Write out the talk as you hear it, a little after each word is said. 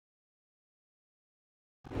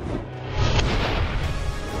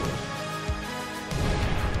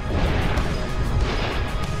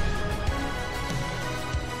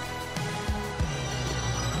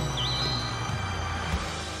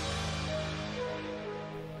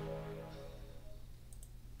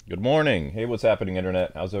Good morning. Hey, what's happening,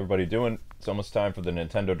 Internet? How's everybody doing? It's almost time for the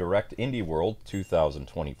Nintendo Direct Indie World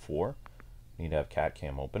 2024. Need to have cat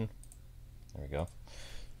cam open. There we go.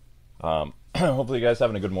 Hopefully you guys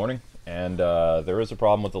having a good morning. And there is a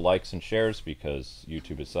problem with the likes and shares because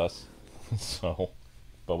YouTube is sus.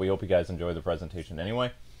 But we hope you guys enjoy the presentation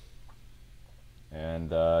anyway.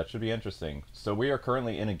 And it should be interesting. So we are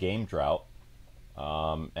currently in a game drought.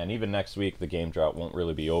 And even next week, the game drought won't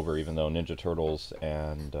really be over, even though Ninja Turtles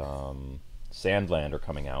and Sandland are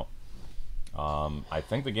coming out. I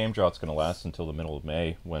think the game drought's going to last until the middle of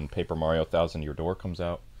May, when Paper Mario Thousand Year Door comes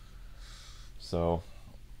out. So,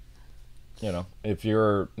 you know, if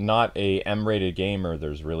you're not a M-rated gamer,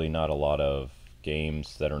 there's really not a lot of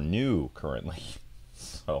games that are new currently.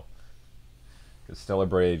 So, because Stellar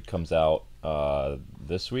Braid comes out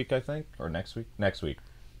this week, I think, or next week? Next week.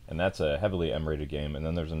 And that's a heavily M-rated game. And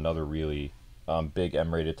then there's another really big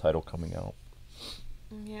M-rated title coming out.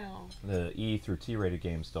 Yeah. The E through T-rated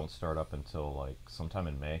games don't start up until, like, sometime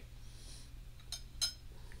in May.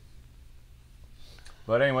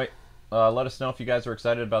 But anyway, let us know if you guys are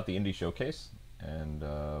excited about the Indie Showcase. And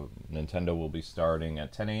Nintendo will be starting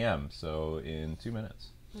at 10 a.m., so in 2 minutes.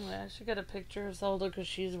 Yeah, she got a picture of Zelda because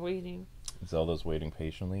she's waiting. Zelda's waiting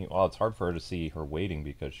patiently. Well, it's hard for her to see her waiting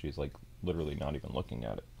because she's, like, literally not even looking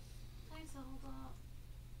at it. Hi, Zelda.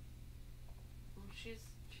 Oh, she's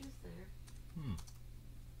there.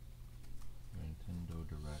 Nintendo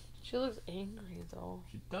Direct. She looks angry, though.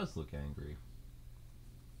 She does look angry.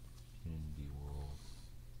 Indie World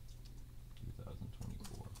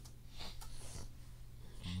 2024.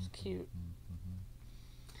 She's cute.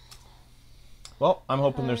 Well, I'm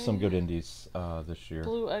hoping there's some good indies this year.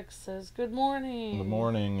 Blue X says, good morning. Good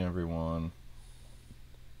morning, everyone.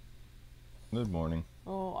 Good morning.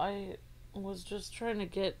 Oh, I was just trying to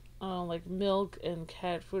get like milk and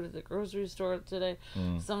cat food at the grocery store today.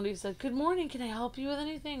 Somebody said, good morning, can I help you with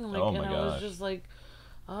anything? Like, oh my and gosh. I was just like,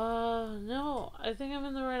 no, I think I'm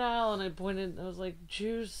in the right aisle. And I pointed, I was like,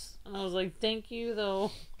 juice. And I was like, thank you,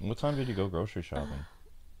 though. What time did you go grocery shopping?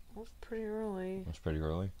 It was pretty early. It was pretty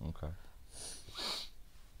early? Okay.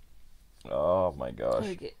 Oh my gosh.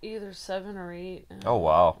 Like either 7 or 8. Oh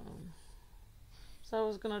wow. So I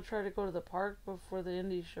was gonna try to go to the park before the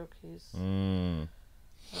indie showcase.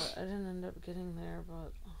 But I didn't end up getting there,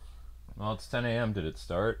 but... Well, it's 10 a.m. Did it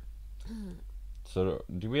start? So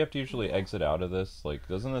do we have to usually exit out of this? Like,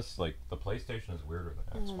 doesn't this, like, the PlayStation is weirder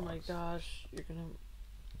than Xbox. Oh my gosh, you're gonna...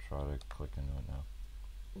 Try to click into it now.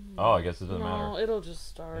 Oh, I guess it doesn't matter. No, it'll just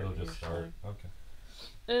start. It'll just start. Okay.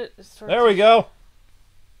 It starts... There we go!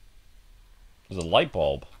 There's a light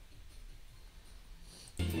bulb.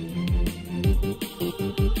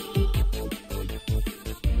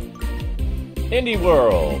 Indie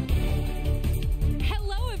World!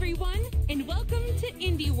 Hello everyone, and welcome to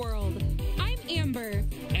Indie World. I'm Amber.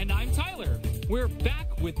 And I'm Tyler. We're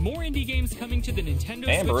back with more indie games coming to the Nintendo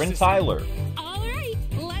Amber Switch and system. Tyler. Alright,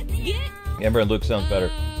 let's get... Amber and Luke sounds better.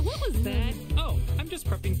 What was that? Oh, I'm just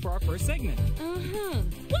prepping for our first segment. Uh-huh.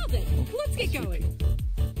 Well then, let's get going.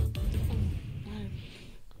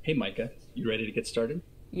 Hey Micah, you ready to get started?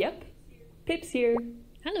 Yep. Pip's here.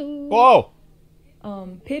 Hello. Whoa!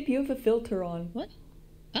 Pip, you have a filter on. What?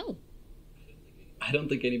 Oh. I don't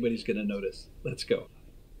think anybody's gonna notice. Let's go.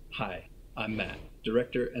 Hi, I'm Matt,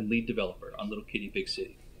 director and lead developer on Little Kitty Big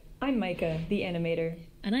City. I'm Micah, the animator.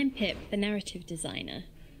 And I'm Pip, the narrative designer.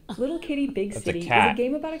 Little Kitty Big That's City a is cat. a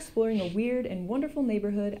game about exploring a weird and wonderful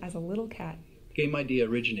neighborhood as a little cat. Game idea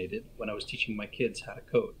originated when I was teaching my kids how to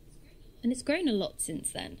code. And it's grown a lot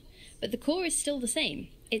since then. But the core is still the same.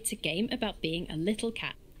 It's a game about being a little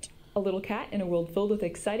cat. A little cat in a world filled with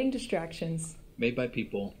exciting distractions. Made by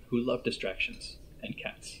people who love distractions and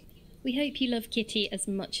cats. We hope you love Kitty as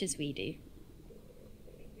much as we do.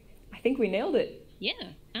 I think we nailed it.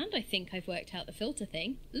 Yeah, and I think I've worked out the filter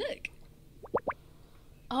thing. Look.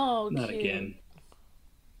 Oh, Not cute. again.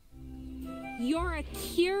 You're a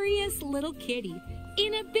curious little kitty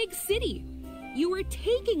in a big city. You were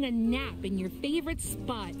taking a nap in your favorite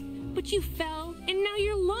spot, but you fell and now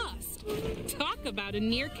you're lost. Talk about a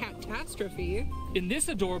near catastrophe. In this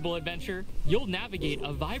adorable adventure, you'll navigate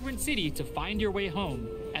a vibrant city to find your way home.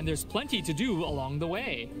 And there's plenty to do along the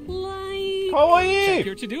way. Like... Check Kawaii!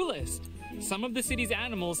 your to-do list. Some of the city's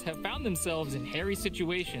animals have found themselves in hairy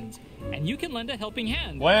situations, and you can lend a helping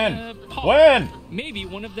hand. When? Paw. When? Maybe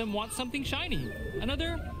one of them wants something shiny.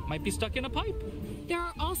 Another might be stuck in a pipe. There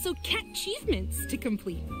are also cat achievements to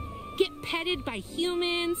complete. Get petted by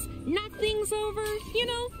humans, knock things over, you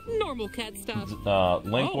know, normal cat stuff.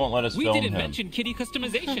 Link won't let us we film didn't him. mention kitty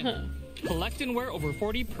customization. Collect and wear over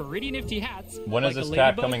 40 pretty nifty hats. When is like this a cat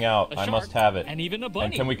ladybug, coming out? a I must shark, have it. And even a bunny.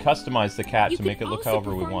 And can we customize the cat You to make can it look also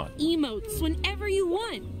however we perform want? emotes whenever you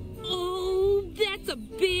want. Oh, that's a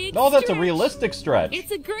big Oh, that's a stretch. realistic stretch.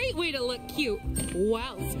 It's a great way to look cute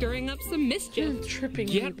while stirring up some mischief. Tripping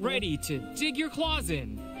Get people. ready to dig your claws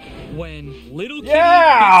in when Little Kitty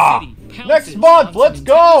Yeah! Big City pounces Next month, onto let's Nintendo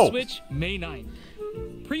go! Switch May 9th.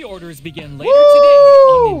 Pre-orders begin later Woo! today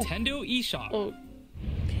on Nintendo eShop.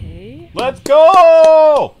 Okay. Let's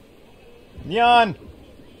go! Neon!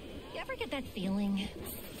 You ever get that feeling?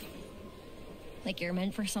 Like you're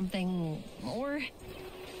meant for something more?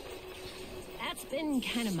 That's been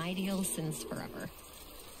kind of my deal since forever.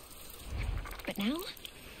 But now,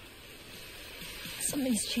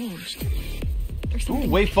 something's changed. There's something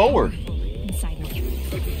Way forward. powerful inside me.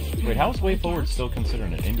 Wait, how is Way Forward still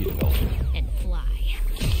considered an indie developer? And fly.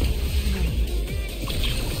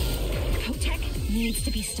 Kotek needs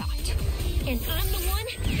to be stopped. And I'm the one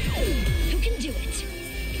who can do it.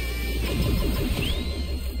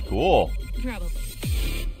 Cool. Probably.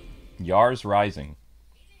 Yars Rising.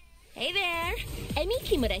 Hey there! Emi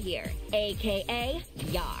Kimura here, aka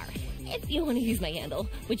Yar. If you want to use my handle,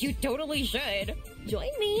 which you totally should, join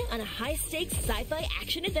me on a high-stakes sci-fi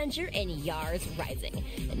action-adventure in Yars Rising,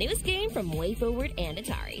 the newest game from WayForward and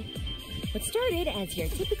Atari. What started as your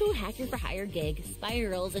typical hacker-for-hire gig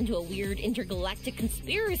spirals into a weird intergalactic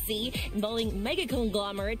conspiracy involving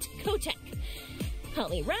mega-conglomerate Kotek. Help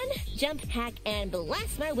me run, jump, hack, and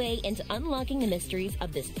blast my way into unlocking the mysteries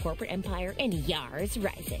of this corporate empire in Yars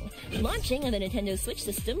Rising. Launching on the Nintendo Switch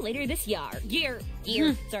system later this year.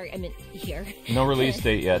 Sorry, I meant here. No release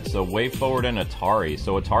date yet, so Way Forward and Atari.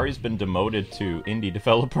 So Atari's been demoted to indie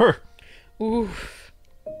developer. Oof.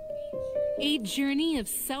 A journey of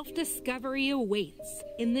self-discovery awaits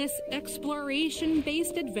in this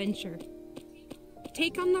exploration-based adventure.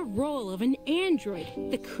 Take on the role of an android,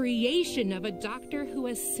 the creation of a doctor who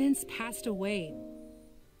has since passed away.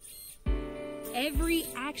 Every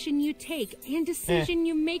action you take and decision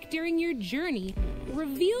you make during your journey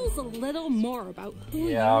reveals a little more about who you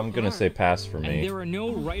Yeah, I'm gonna are. say pass for And me. there are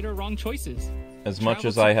no right or wrong choices. As much Travel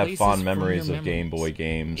as to I have places fond from memories your of Game Boy memories.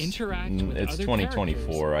 games, Interact with it's other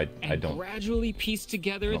 2024. I and don't gradually piece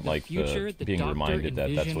together the like future the being doctor reminded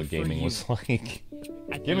that that's envisioned what for gaming you. was like.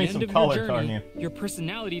 At Give the me end some of color, your darn journey, you. your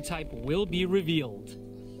personality type will be revealed.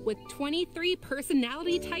 With 23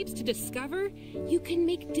 personality types to discover, you can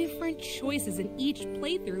make different choices in each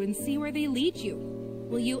playthrough and see where they lead you.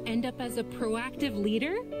 Will you end up as a proactive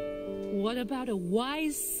leader? What about a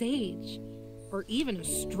wise sage? Or even a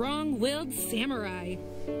strong-willed samurai?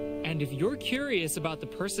 And if you're curious about the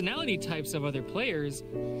personality types of other players,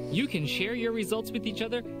 you can share your results with each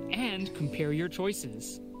other and compare your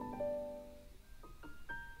choices.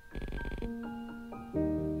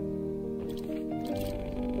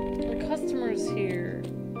 The customer's here.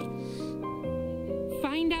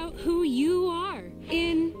 Find out who you are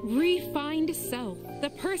in Refined Self, the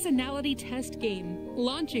personality test game,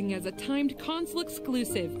 launching as a timed console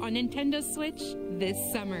exclusive on Nintendo Switch this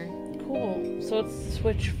summer. Cool. So it's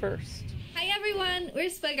Switch first. Hi everyone, we're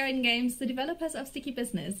Spell Garden Games, the developers of Sticky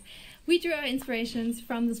Business. We drew our inspirations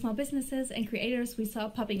from the small businesses and creators we saw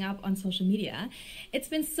popping up on social media. It's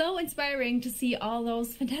been so inspiring to see all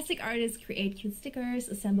those fantastic artists create cute stickers,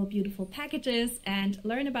 assemble beautiful packages, and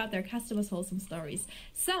learn about their customers' wholesome stories.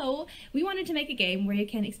 So we wanted to make a game where you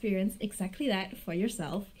can experience exactly that for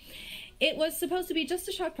yourself. It was supposed to be just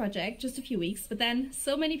a short project, just a few weeks, but then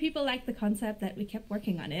so many people liked the concept that we kept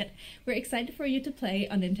working on it. We're excited for you to play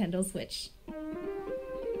on Nintendo Switch.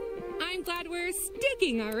 I'm glad we're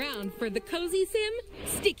sticking around for the cozy sim,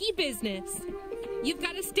 Sticky Business. You've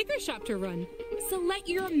got a sticker shop to run, so let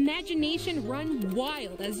your imagination run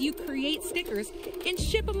wild as you create stickers and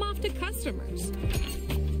ship them off to customers.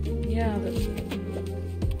 Yeah, that's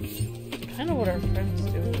kind of what our friends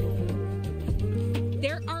do.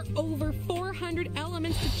 There are over 400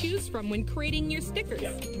 elements to choose from when creating your stickers.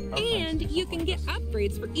 And you can get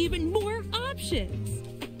upgrades for even more options.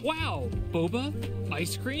 Wow! Boba,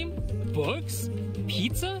 ice cream, books,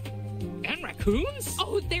 pizza, and raccoons?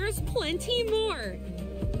 Oh, there's plenty more!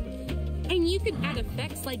 And you can add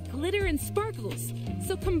effects like glitter and sparkles.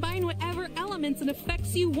 So combine whatever elements and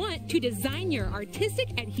effects you want to design your artistic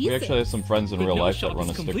adhesive. We actually have some friends in But real no life that shop run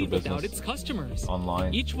is a sticker complete without business its customers.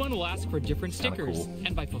 online. Each one will ask for different Kinda stickers, cool.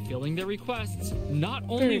 and by fulfilling their requests, not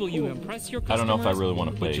only will you impress your I customers, don't know if I really want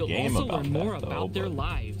to play but a you'll game also about learn more that, though, about their but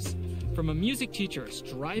lives. From a music teacher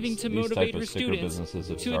striving to these motivate type of her sticker students, businesses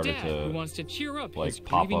have to a started dad to, who wants to cheer up his like,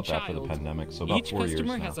 pop grieving up after the child. pandemic, so about Each 4 years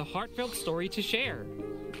customer now. has a heartfelt story to share.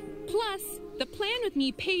 Plus, The Plan With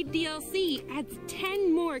Me paid DLC adds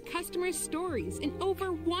 10 more customer stories and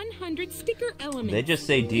over 100 sticker elements. They just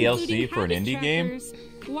say DLC for an indie game?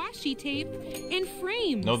 Washi tape, and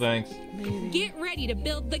frames. No thanks. Get ready to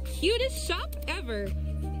build the cutest shop ever.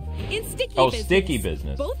 In Sticky Business. Sticky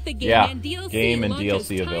Business. Both the game and DLC game and launch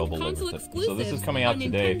DLC as available console later. exclusives So this is coming out on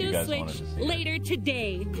today if Nintendo you guys Switch wanted to see later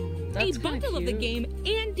today. That's a bundle of the cute. game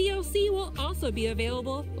and DLC will also be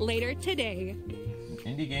available later today.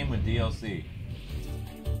 Indie game with DLC.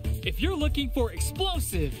 If you're looking for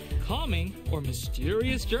explosive, calming, or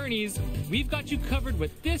mysterious journeys, we've got you covered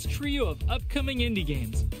with this trio of upcoming indie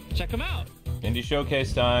games. Check them out. Indie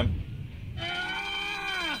showcase time.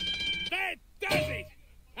 That does it!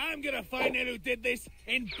 I'm gonna find out who did this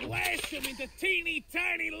and blast them into teeny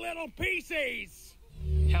tiny little pieces!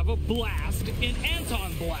 Have a blast in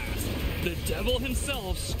Anton Blast. The devil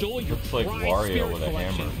himself stole your Looks like prized Wario spirit with a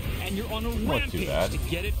collection, hammer. and you're on a Not too rampage bad. to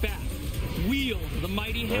get it back. Wield the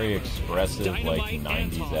mighty Very hammer. expressive, like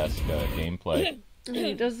Dynamite 90s-esque gameplay.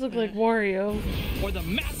 He does look like Wario. Or the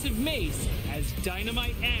massive mace as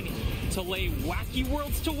Dynamite Annie to lay wacky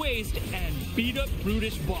worlds to waste and beat up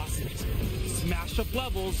brutish bosses. Smash up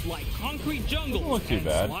levels like concrete jungles. Doesn't look too and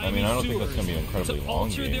bad. I slimy mean, I don't think that's sewers gonna be an incredibly to long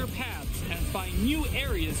alter game. their paths and find new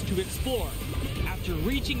areas to explore. After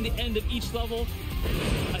reaching the end of each level,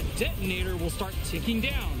 a detonator will start ticking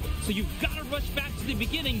down. So you've got to rush back to the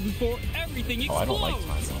beginning before everything explodes. I don't like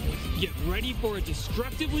time levels. Get ready for a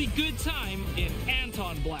destructively good time in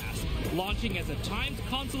Anton Blast, launching as a timed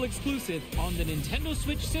console exclusive on the Nintendo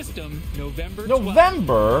Switch system November 12th.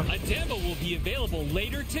 November? A demo will be available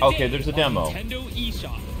later today. Okay, there's a demo. On Nintendo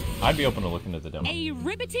eShop. I'd be open to looking at the demo. A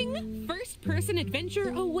riveting first-person adventure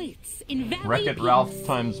awaits in Valley Wreck-It Peaks. Ralph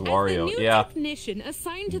times Wario. As the new Yeah. technician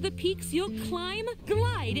assigned to the peaks, you'll climb,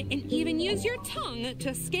 glide, and even use your tongue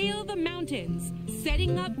to scale the mountains,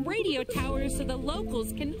 setting up radio towers so the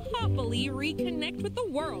locals can happily reconnect with the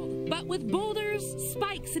world. But with boulders,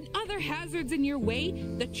 spikes, and other hazards in your way,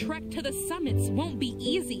 the trek to the summits won't be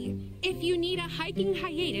easy. If you need a hiking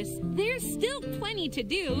hiatus, there's still plenty to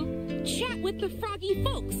do. Chat with the froggy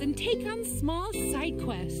folks and take on small side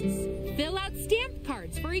quests. Fill out stamp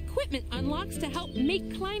cards for equipment unlocks to help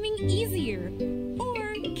make climbing easier.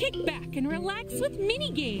 Or kick back and relax with mini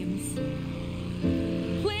games.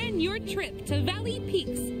 Plan your trip to Valley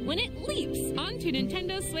Peaks when it leaps onto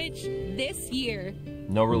Nintendo Switch this year.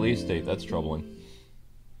 No release date. That's troubling.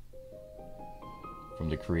 From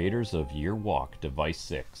the creators of Year Walk, Device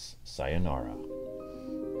 6, Sayonara.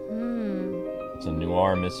 It's a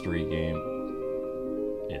noir mystery game.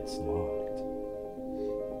 It's locked.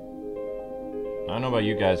 I don't know about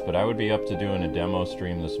you guys, but I would be up to doing a demo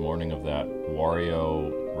stream this morning of that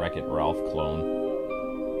Wario Wreck-It Ralph clone.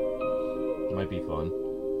 Might be fun.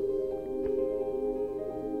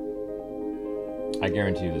 I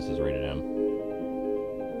guarantee you this is rated M.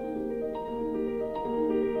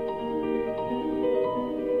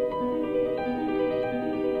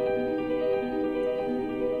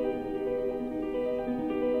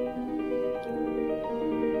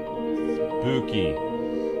 Spooky.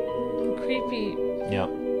 Creepy. Yep.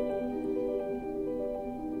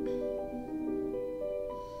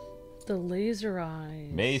 The laser eyes.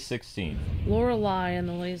 May 16th. Lorelei and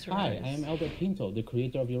the laser Hi, eyes. I am Albert Pinto, the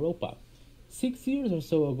creator of Europa. 6 years or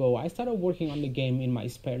so ago, I started working on the game in my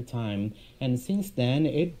spare time, and since then,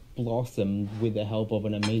 it blossomed with the help of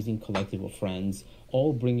an amazing collective of friends,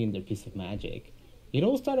 all bringing their piece of magic. It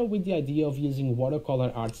all started with the idea of using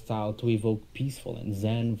watercolor art style to evoke peaceful and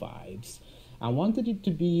zen vibes. I wanted it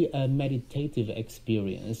to be a meditative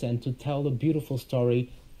experience and to tell a beautiful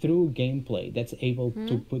story through gameplay that's able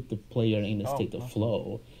to put the player in a state of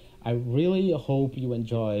flow. I really hope you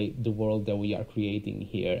enjoy the world that we are creating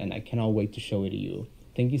here, and I cannot wait to show it to you.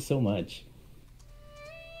 Thank you so much.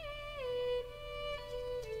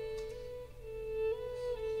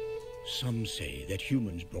 Some say that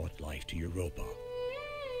humans brought life to Europa.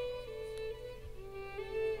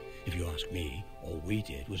 If you ask me, all we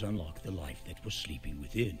did was unlock the life that was sleeping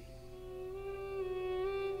within.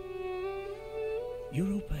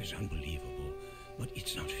 Europa is unbelievable, but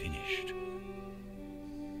it's not finished.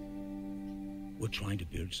 We're trying to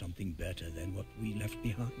build something better than what we left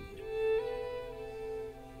behind.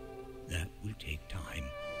 That will take time.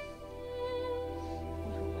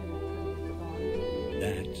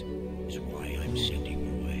 That is why I'm sending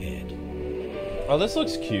you ahead. Oh, this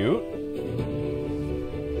looks cute.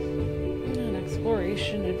 An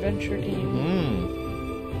exploration adventure game.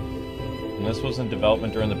 And this was in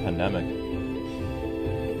development during the pandemic.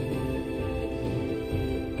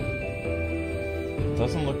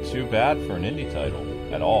 Doesn't look too bad for an indie title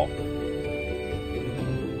at all.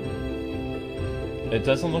 It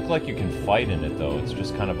doesn't look like you can fight in it though. It's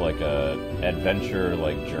just kind of like a adventure,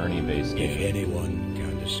 like journey-based game. If anyone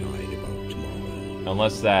can decide about tomorrow,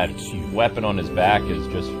 unless that weapon on his back is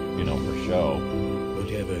just, you know, for show.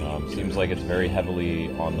 Seems like it's very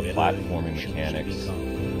heavily on the platforming mechanics.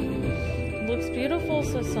 Looks beautiful,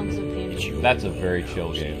 says Sons of Pain. That's a very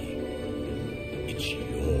chill game. It's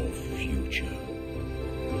your future.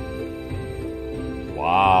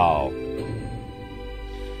 Wow.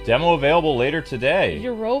 Demo available later today.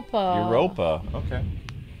 Europa. Okay.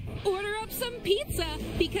 Order up some pizza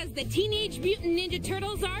because the Teenage Mutant Ninja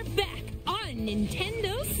Turtles are back on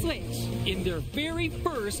Nintendo Switch. In their very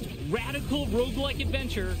first radical roguelike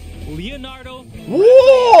adventure, Leonardo,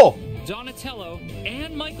 Whoa! Donatello,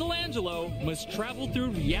 and Michelangelo must travel through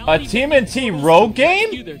reality. A TMNT rogue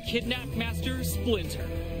game? To their kidnapped master, Splinter.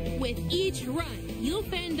 With each run, you'll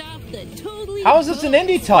fend off the totally. How is this an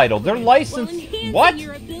indie title? They're licensed. What?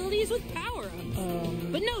 Your abilities with power-ups.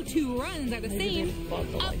 But no two runs are the same.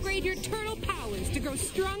 Upgrade your turtle powers to grow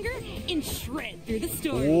stronger and shred through the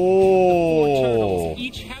story. Oh. Turtles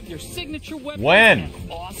each have their signature weapons. When?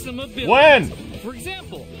 And awesome abilities. When? For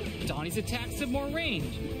example, Donnie's attacks have more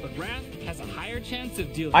range, but Wrath has a higher chance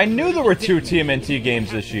of dealing. I knew there were 2 TMNT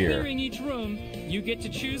games this year. Clearing each room, you get to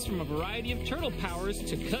choose from a variety of turtle powers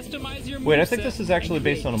to customize your Wait, I think this is actually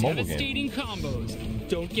based on a mobile game. Devastating combos.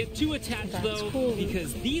 Don't get too attached though,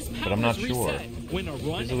 because these powers But I'm not sure. reset when a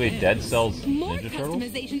run Basically, ends. Dead Cells More Ninja Turtles?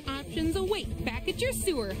 customization options await back at your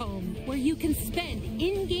sewer home, where you can spend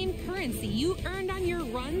in-game currency you earned on your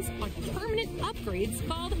runs on permanent upgrades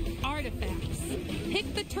called artifacts.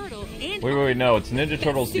 Pick the turtle and Wait, no, it's Ninja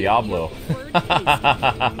Turtles Diablo.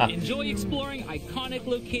 Enjoy exploring iconic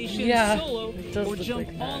locations solo or jump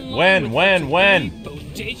online When? with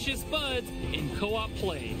bodacious buds in co-op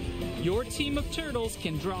play. Your team of turtles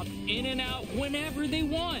can drop in and out whenever they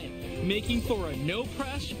want, making for a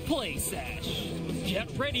no-pressure play sesh. Get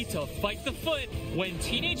ready to fight the foot when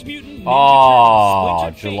Teenage Mutant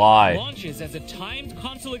Ninja Turtles Splinter July. Fate launches as a timed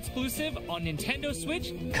console exclusive on Nintendo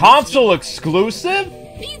Switch. Console exclusive?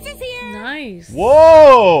 Pizza's here! Nice.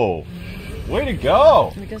 Whoa! Way to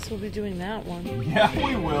go! I guess we'll be doing that one. Yeah,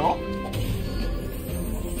 we will.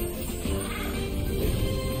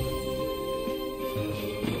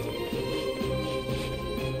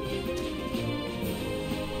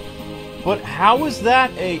 But how is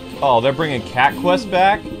that a... Oh, they're bringing Cat Quest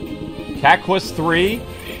back? Cat Quest 3?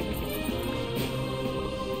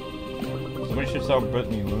 Somebody should sell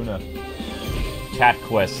Brittany Luna. Cat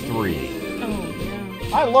Quest 3. Oh,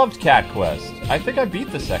 yeah. I loved Cat Quest. I think I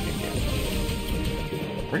beat the second game.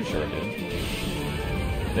 Pretty sure I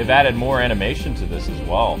did. They've added more animation to this as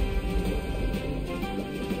well.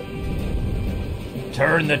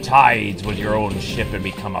 Turn the tides with your own ship and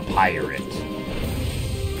become a pirate.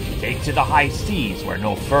 Take to the high seas where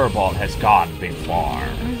no furball has gone before.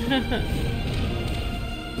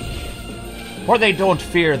 For they don't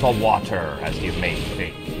fear the water, as you may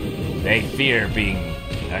think. They fear being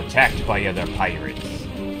attacked by other pirates.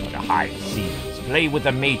 On the high seas, play with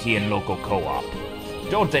the matey and local co-op.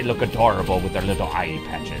 Don't they look adorable with their little eye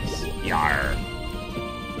patches? Yar!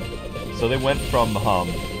 So they went from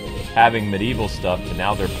having medieval stuff to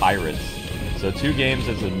now they're pirates. So 2 games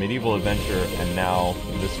as a medieval adventure, and now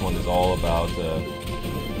this one is all about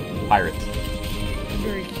pirates.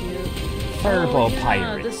 Very cute. Furball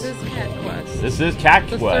pirates. This is Cat Quest. This is Cat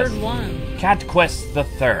Quest. The third one. Cat Quest the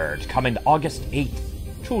Third, coming August 8th,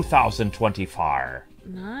 2024.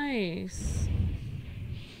 Nice.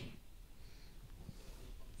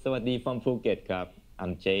 สวัสดี from Phuket ครับ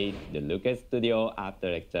I'm Jade, the Lucas Studio Art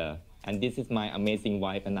Director, and this is my amazing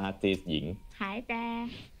wife and artist, Ying. Hi there.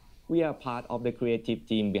 We are part of the creative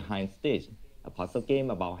team behind Stitch, a puzzle game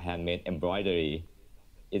about handmade embroidery.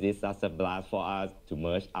 It is such a blast for us to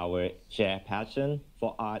merge our shared passion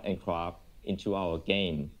for art and craft into our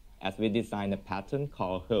game, as we design a pattern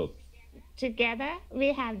called hoops. Together,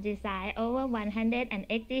 we have designed over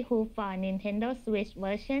 180 hoops for Nintendo Switch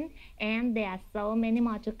version, and there are so many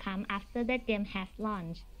more to come after the game has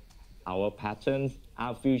launched. Our patterns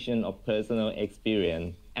are a fusion of personal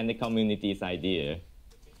experience and the community's idea.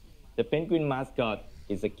 The penguin mascot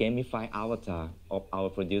is a gamified avatar of our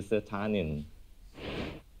producer Tanin.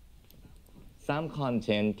 Some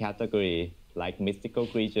content category, like mystical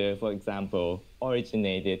creature, for example,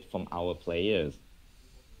 originated from our players.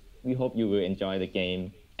 We hope you will enjoy the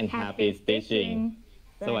game and happy stitching.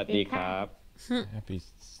 สวัสดีครับ Happy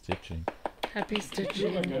stitching. Happy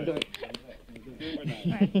stitching.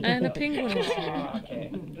 And a penguin is here.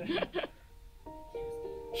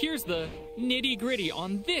 Here's the nitty-gritty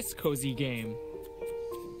on this cozy game.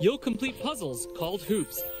 you'll complete puzzles called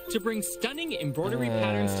hoops to bring stunning embroidery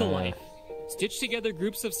patterns to life. Stitch together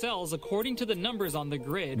groups of cells according to the numbers on the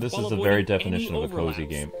grid. This while is the avoiding very definition any of a cozy overlaps.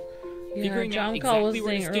 game. Yeah, Figuring out John was exactly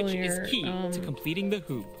where to saying stitch earlier, is key to completing the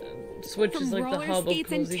hoop. Switch From is like the roller hub of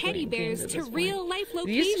skates and cozy teddy bears games at to this point. real-life It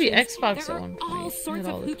locations, used to be Xbox there at are one all point. sorts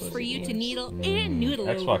Had all of the hoops for cozy you to games. needle and noodle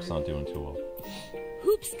Xbox over. not doing too well.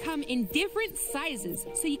 Hoops come in different sizes,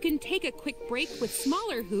 so you can take a quick break with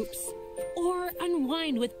smaller hoops, or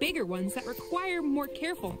unwind with bigger ones that require more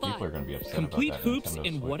careful thought. People are going to be upset Complete about that hoops Nintendo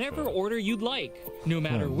in Switch, whatever order you'd like. No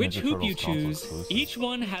matter Ninja which hoop Turtles you console choose, exclusive. each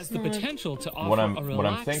one has the potential to offer What I'm a thinking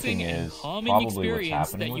relaxing and is calming probably what's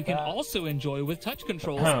experience happening that you with can that also enjoy with touch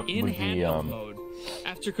controls would in be, handheld mode.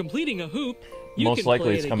 After completing a hoop, you most can likely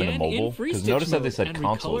play it's it coming to again in mobile, free because stitch notice that they mode said and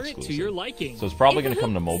console recolor it to exclusive. your liking. So it's probably If going a to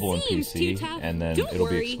come to hoop mobile and seems PC, too tough, and then don't it'll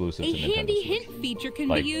be worry. exclusive A to handy Nintendo hint Switch. feature can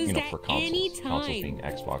Like, be used for at consoles. any Consoles time. being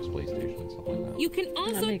Xbox, PlayStation, stuff like that. You can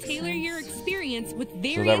also makes tailor sense. your experience with So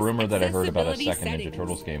various that rumor that I heard about a accessibility second Ninja settings.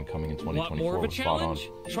 Turtles game coming in Want more 2024 of a was spot on.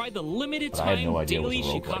 challenge? Try the limited But I had time no idea it was daily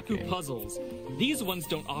a roguelike Shikaku game. puzzles. These ones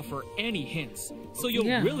don't offer any hints, so you'll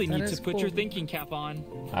Yeah, really that need is to put cool. your thinking cap on.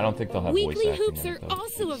 I don't think they'll have voice Weekly acting hoops in are it, though.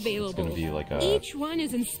 also available. It's going to be like a Each one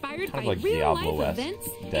is inspired kind by of like real-life Diablo-esque events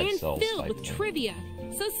Dead and Cells filled type with thing. trivia.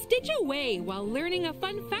 So stitch away while learning a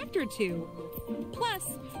fun fact or two. Plus,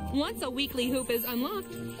 once a weekly hoop is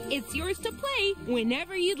unlocked, it's yours to play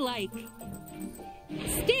whenever you'd like.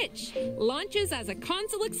 Stitch launches as a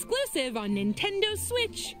console exclusive on Nintendo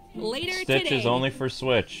Switch later Stitch today. is only for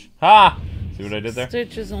Switch. Ha! See what I did there?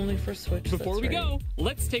 Stitch is only for Switch. Before that's we right. go,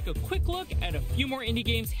 let's take a quick look at a few more indie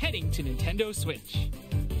games heading to Nintendo Switch.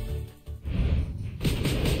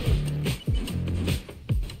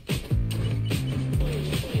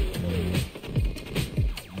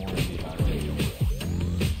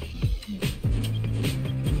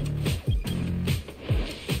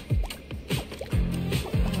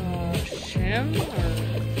 Shim or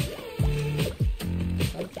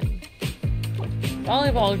something.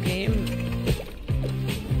 Volleyball game.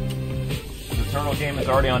 The Turtle game is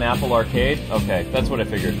already on Apple Arcade? Okay, that's what I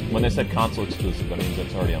figured. When they said console exclusive, that means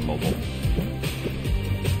it's already on mobile.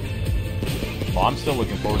 Well, I'm still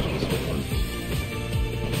looking forward to this one.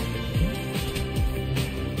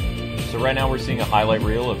 So right now we're seeing a highlight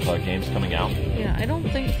reel of games coming out. Yeah, I don't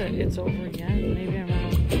think that it's over yet. Maybe I'm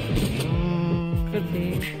wrong. Could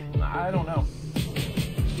be. I don't know.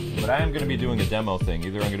 But I am going to be doing a demo thing.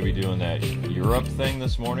 Either I'm going to be doing that Europe thing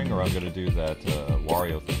this morning, or I'm going to do that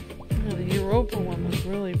Wario thing. Yeah, the Europa one was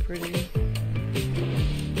really pretty.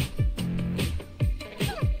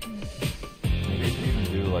 Maybe you can even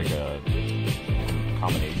do like a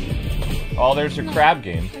combination. Oh, there's your crab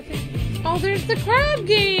game. Oh, there's the crab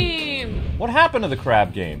game! What happened to the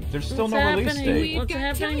crab game? There's still What's no release happening? date. We've What's got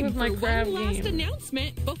happening time with my for crab one last game?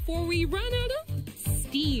 announcement before we run out of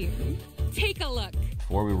steam. Take a look.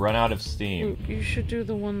 Before we run out of steam. Luke, you should do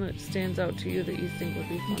the one that stands out to you that you think would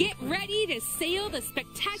be fun. Get ready to sail the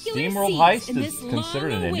spectacular SteamWorld seas Heist in is this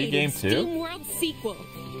considered an indie long-awaited game, too? SteamWorld sequel.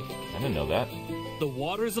 I didn't know that. The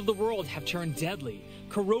waters of the world have turned deadly,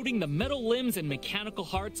 corroding the metal limbs and mechanical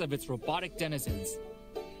hearts of its robotic denizens.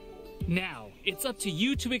 Now, it's up to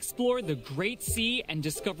you to explore the Great Sea and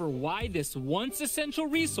discover why this once essential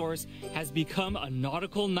resource has become a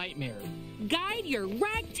nautical nightmare. Guide your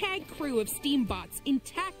ragtag crew of Steambots in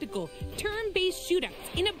tactical, turn-based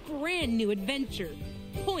shootouts in a brand new adventure.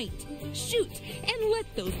 Point, shoot, and let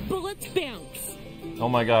those bullets bounce. Oh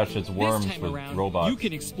my gosh, it's worms This time with around, robots. you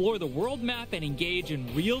can explore the world map and engage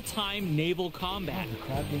in real-time naval combat. The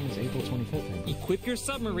crab game is April 25th. Equip your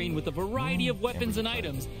submarine with a variety of weapons and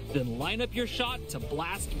items, then line up your shot to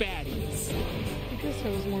blast baddies. I guess I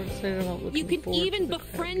was more excited about looking You can forward even to the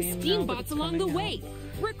crab befriend game now that Steambots it's along the coming way.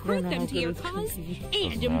 out. Recruit I don't know them how to good your it's gonna cause be. and Doesn't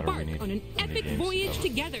matter, we embark need on an epic games voyage still.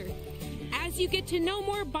 together. As you get to know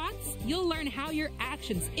more bots, you'll learn how your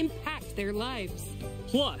actions impact their lives.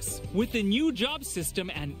 Plus, with the new job system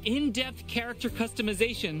and in-depth character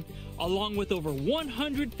customization, along with over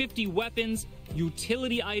 150 weapons,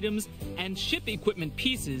 utility items, and ship equipment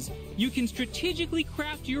pieces, you can strategically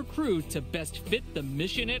craft your crew to best fit the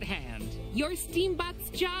mission at hand. Your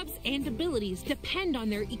Steambots' jobs and abilities depend on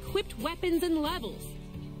their equipped weapons and levels.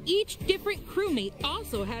 Each different crewmate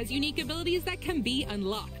also has unique abilities that can be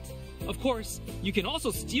unlocked. Of course, you can also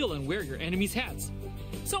steal and wear your enemies' hats.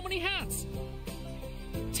 So many hats!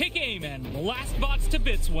 Take aim and blast bots to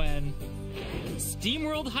bits when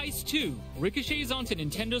SteamWorld Heist 2 ricochets onto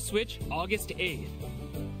Nintendo Switch August 8th.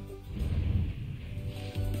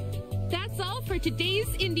 That's all for today's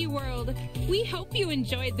Indie World. We hope you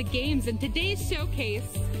enjoyed the games in today's showcase.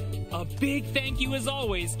 A big thank you as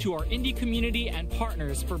always to our indie community and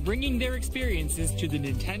partners for bringing their experiences to the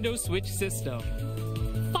Nintendo Switch system.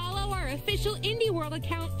 Follow our official Indie World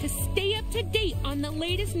account to stay up to date on the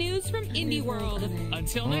latest news from Indie World.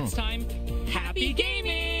 Until next time, happy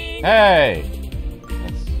gaming! Hey!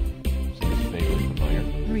 That seems vaguely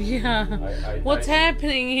familiar. Yeah. What's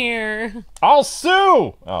happening here? I'll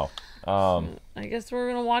sue! Oh. I guess we're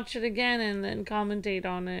gonna watch it again and then commentate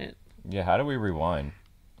on it. Yeah, how do we rewind?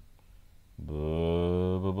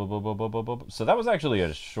 So that was actually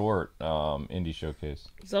a short indie showcase.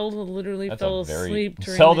 Zelda literally fell asleep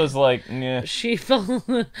during Zelda's it. like, yeah. She fell.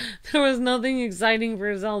 There was nothing exciting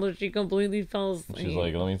for Zelda. She completely fell asleep. She's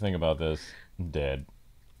like, let me think about this. I'm dead.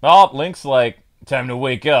 Oh, Link's like, time to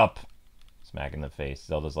wake up. Smack in the face.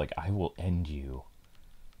 Zelda's like, I will end you.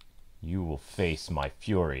 You will face my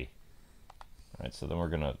fury. Alright, so then we're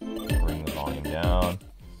gonna bring the volume down.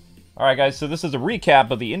 Alright guys, so this is a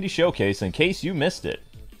recap of the Indie Showcase in case you missed it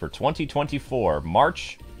for 2024,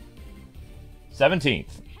 March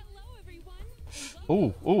 17th.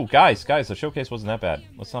 Ooh, guys, the showcase wasn't that bad.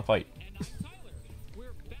 Let's not fight.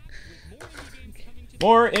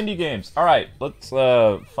 More indie games. Alright, let's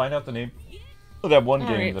find out the name of that one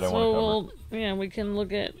game that I want to cover. Yeah, we can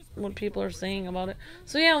look at what people are saying about it.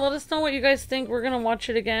 So yeah, let us know what you guys think. We're gonna watch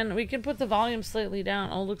it again. We can put the volume slightly down.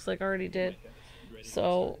 Oh, looks like I already did.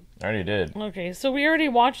 So I already did. Okay, so we already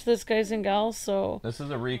watched this, guys and gals. So this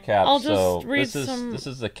is a recap. I'll just read This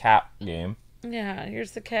is the cat game. Yeah,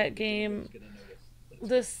 here's the cat game.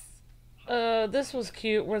 This was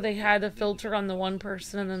cute, where they had a filter on the one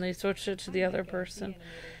person and then they switched it to the other person.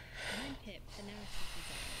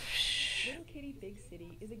 Little Kitty Big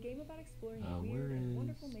City is a game about exploring a weird and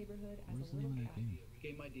wonderful neighborhood as a little cat.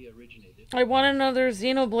 Game idea originated. I want another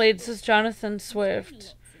Xenoblade, says Jonathan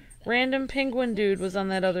Swift. Random penguin dude was on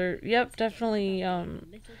that other. Yep, definitely. A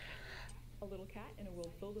little cat in a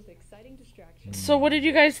world filled with exciting distractions. So, what did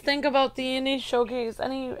you guys think about the indie showcase?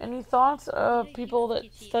 Any thoughts of people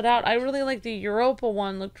that stood out? I really like the Europa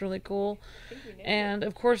one; looked really cool, and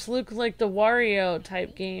of course, Luke liked the Wario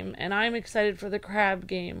type game, and I'm excited for the crab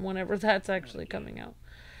game whenever that's actually coming out.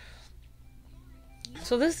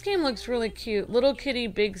 So this game looks really cute. Little Kitty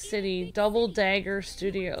Big City, Double Dagger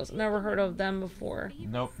Studios. Never heard of them before.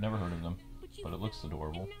 Nope, never heard of them. But it looks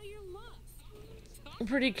adorable.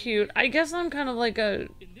 Pretty cute. I guess I'm kind of like a...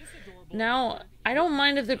 Now, I don't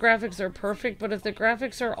mind if the graphics are perfect, but if the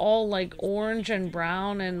graphics are all like orange and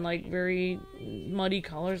brown and like very muddy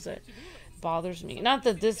colors, it bothers me. Not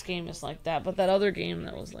that this game is like that, but that other game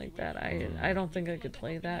that was like that. I don't think I could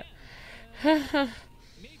play that.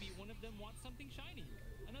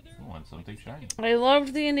 Want something shiny. I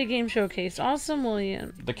loved the indie game showcase. Awesome,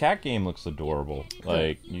 William. The cat game looks adorable.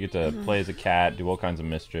 Like, you get to play as a cat, do all kinds of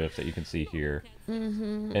mischief that you can see here.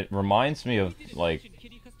 It reminds me of, like,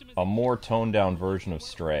 a more toned-down version of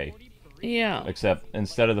Stray. Yeah. Except,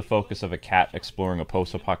 instead of the focus of a cat exploring a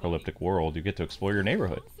post-apocalyptic world, you get to explore your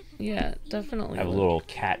neighborhood. Yeah, definitely. Have a little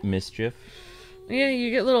cat mischief. Yeah, you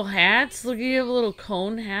get little hats. Look, you have a little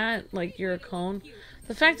cone hat, like you're a cone.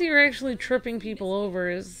 The fact that you're actually tripping people over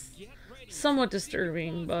is somewhat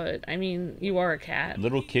disturbing, but, I mean, you are a cat.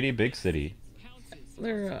 Little Kitty Big City.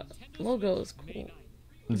 Their logo is cool.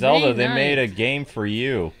 Zelda, they made a game for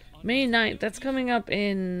you. May 9th. That's coming up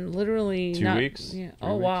in literally... 2 weeks? Yeah. 3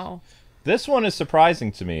 Oh, weeks? wow. This one is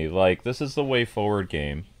surprising to me. Like, this is the way forward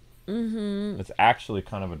game. It's actually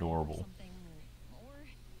kind of adorable.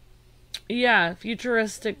 Yeah,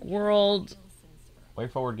 futuristic world. Way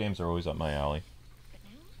forward games are always up my alley.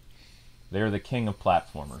 They're the king of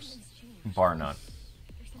platformers. Bar none.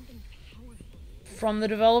 From the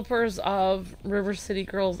developers of River City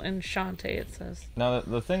Girls and Shantae, it says. Now,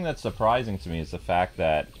 the thing that's surprising to me is the fact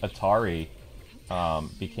that Atari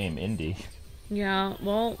became indie. Yeah,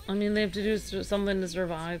 well, I mean, they have to do something to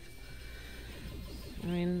survive. I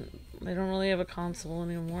mean, they don't really have a console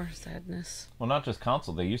anymore. Sadness. Well, not just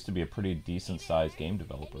console. They used to be a pretty decent-sized game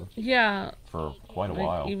developer. Yeah. For quite a like,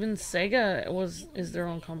 while. Even Sega is their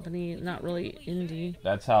own company, not really indie.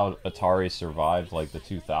 That's how Atari survived, like, the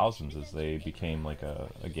 2000s, is they became, like, a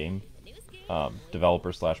game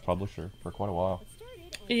developer / publisher for quite a while.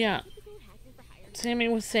 Yeah. Sammy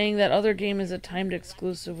was saying that other game is a timed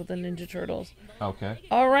exclusive with the Ninja Turtles. Okay.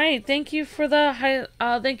 All right. Thank you for the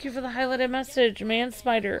highlighted message, Man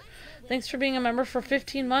Spider. Thanks for being a member for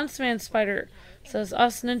 15 months, Man Spider. Says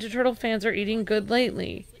us Ninja Turtle fans are eating good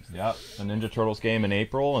lately. Yep, a Ninja Turtles game in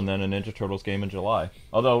April and then a Ninja Turtles game in July.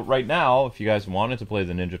 Although right now, if you guys wanted to play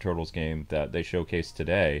the Ninja Turtles game that they showcased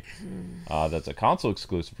today, that's a console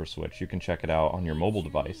exclusive for Switch, you can check it out on your mobile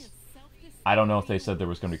device. I don't know if they said there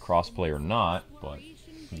was going to be crossplay or not, but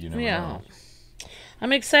You never Yeah. know.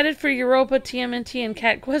 I'm excited for Europa, TMNT, and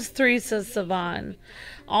Cat Quest 3, says Savan.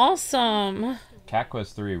 Awesome. Cat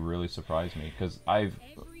Quest 3 really surprised me because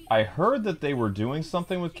I heard that they were doing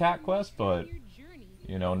something with Cat Quest, but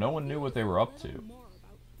you know, no one knew what they were up to.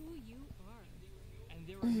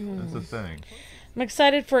 That's the thing. I'm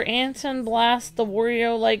excited for Anton Blast, the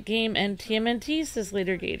Wario-like game, and TMNT, says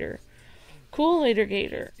Later Gator. Cool, Later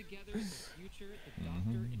Gator.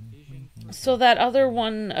 So that other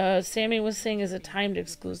one Sammy was saying is a timed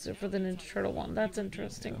exclusive for the Ninja Turtle one. That's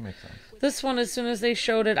interesting. That makes sense. This one, as soon as they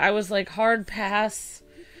showed it, I was like, hard pass.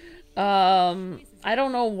 I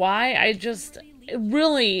don't know why. I just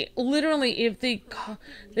really, literally, if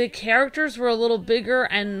the characters were a little bigger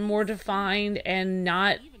and more defined and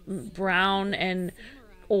not brown and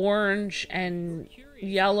orange and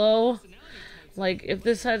yellow, like if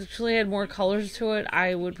this actually had more colors to it,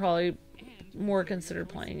 I would probably more consider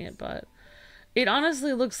playing it. But it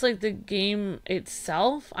honestly looks like the game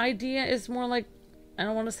itself idea is more like, I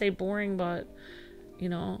don't want to say boring, but you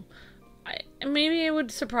know, maybe it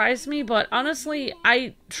would surprise me. But honestly,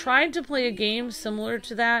 I tried to play a game similar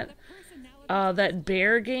to that that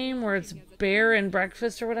bear game where it's bear and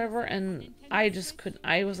breakfast or whatever, and I just couldn't.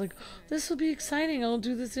 I was like, this will be exciting, I'll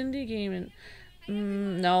do this indie game,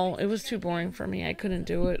 and no, it was too boring for me. I couldn't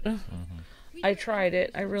do it. I tried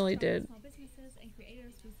it, I really did.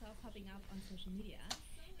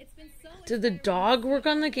 Did the dog work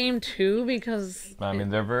on the game too? Because I mean,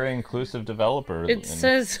 they're very inclusive developers. It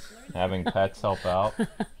says having pets help out.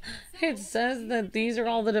 It says that these are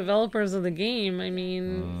all the developers of the game. I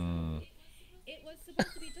mean, it was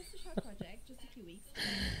supposed to be just a short project, just a few weeks.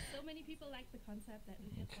 So many people liked the concept that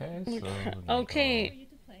we had. Okay.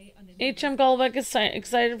 HM Gallbeck is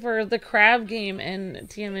excited for the crab game and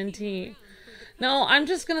TMNT. No, I'm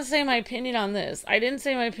just gonna say my opinion on this. I didn't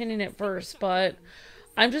say my opinion at first, but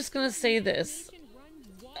I'm just gonna say this.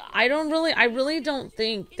 I really don't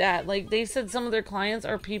think that, like, they said some of their clients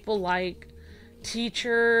are people like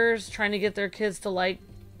teachers trying to get their kids to like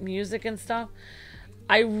music and stuff.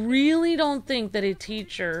 I really don't think that a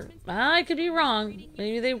teacher, I could be wrong,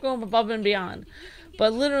 maybe they go above and beyond,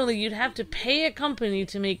 but literally you'd have to pay a company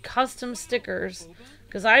to make custom stickers.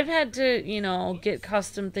 Because I've had to, you know, get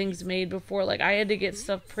custom things made before. Like, I had to get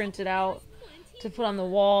stuff printed out to put on the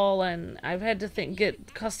wall, and I've had to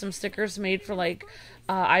get custom stickers made for, like,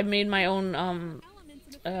 I made my own, oh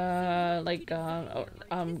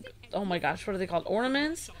my gosh, what are they called?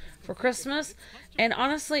 Ornaments for Christmas. And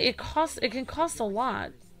honestly, it can cost a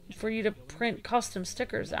lot for you to print custom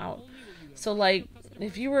stickers out. So, like,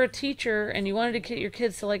 if you were a teacher and you wanted to get your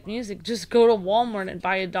kids to like music, just go to Walmart and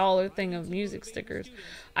buy $1 thing of music stickers.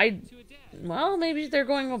 Well, maybe they're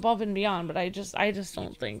going above and beyond, but I just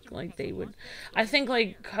don't think like they would. I think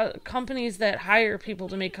like companies that hire people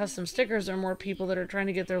to make custom stickers are more people that are trying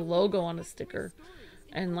to get their logo on a sticker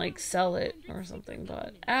and like sell it or something.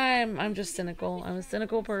 But I'm just cynical. I'm a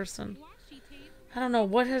cynical person. I don't know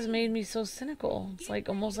what has made me so cynical. It's like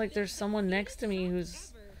almost like there's someone next to me who's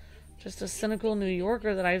just a cynical New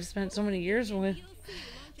Yorker that I've spent so many years with.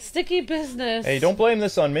 Sticky business. Hey, don't blame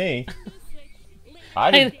this on me. I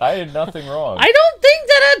did nothing wrong. I don't think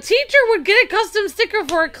that a teacher would get a custom sticker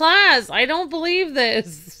for a class. I don't believe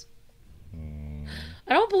this.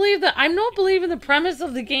 I don't believe that. I don't believe in the premise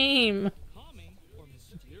of the game.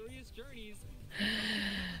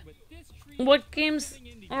 What games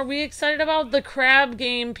are we excited about? The crab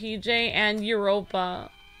game, PJ, and Europa.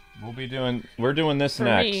 We're doing this For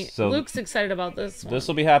next. me, So Luke's excited about this one. this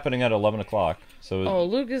will be happening at 11 o'clock. So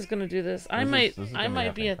Luke is gonna do this. I might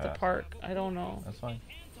be at the fast. park. I don't know. That's fine.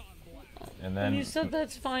 And When then you said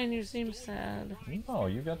that's fine, you seem sad. no,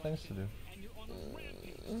 you got things to do.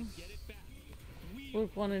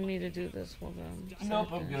 Luke wanted me to do this with him.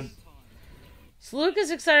 Nope, I'm good. So Luke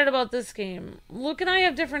is excited about this game. Luke and I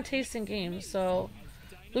have different tastes in games, so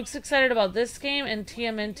Luke's excited about this game and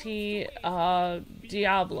TMNT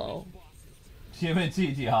Diablo.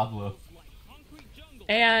 TMNT Diablo.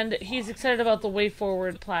 And he's excited about the Way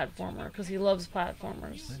Forward platformer because he loves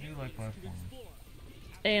platformers. I do like platformers.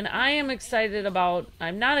 And I am excited about...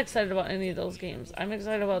 I'm not excited about any of those games. I'm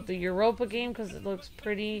excited about the Europa game because it looks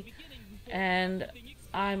pretty. And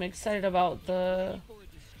I'm excited about the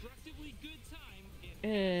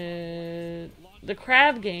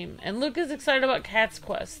crab game. And Luke is excited about Cat's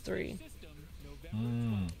Quest 3.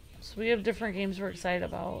 So we have different games we're excited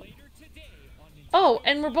about. Oh,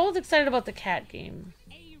 and we're both excited about the cat game.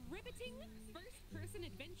 A riveting first-person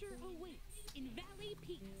adventure awaits in Valley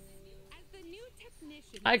Peaks as the new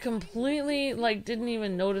technician. I completely, like, didn't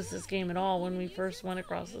even notice this game at all when we first went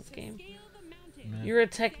across this game. You're a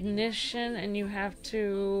technician and you have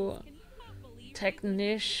to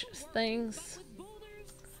technish things.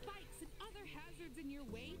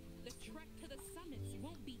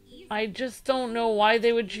 I just don't know why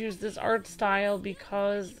they would choose this art style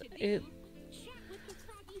because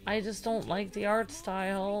I just don't like the art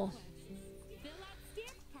style.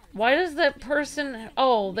 Why does that person...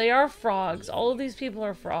 Oh, they are frogs. All of these people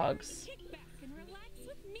are frogs.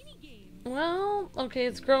 Well, okay,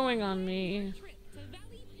 it's growing on me.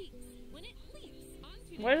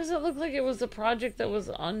 Why does it look like it was a project that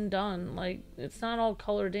was undone? Like, it's not all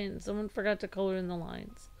colored in. Someone forgot to color in the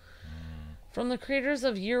lines. From the creators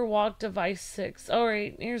of Year Walk Device 6.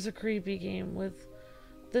 Alright, here's a creepy game with...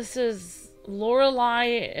 This is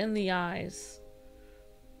Lorelei in the Eyes.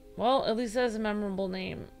 Well, at least it has a memorable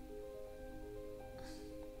name.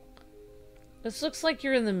 This looks like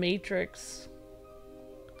you're in the Matrix.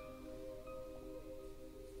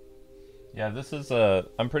 Yeah, this is a...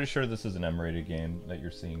 I'm pretty sure this is an M-rated game that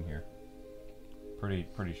you're seeing here. Pretty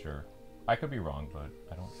sure. I could be wrong, but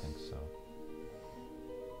I don't think so.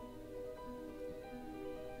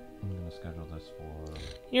 I'm gonna schedule this for...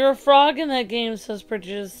 You're a frog in that game, says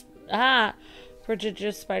Prodigious...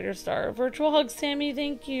 Prodigious Spider Star. Virtual Hug Sammy,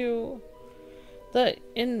 thank you.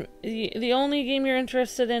 The only game you're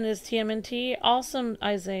interested in is TMNT. Awesome,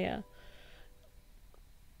 Isaiah.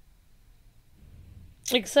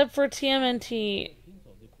 Except for TMNT,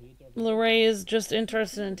 Lorraine is just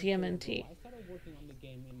interested in TMNT.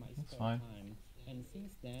 That's fine.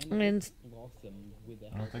 I mean,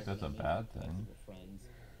 I don't think that's a bad thing.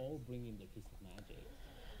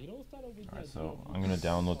 Alright, so I'm gonna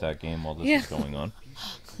download that game while this is going on.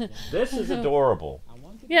 This is adorable.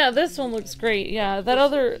 Yeah, this one looks great. Yeah, that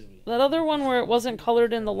other one where it wasn't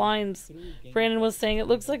colored in the lines, Brandon was saying it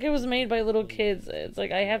looks like it was made by little kids. It's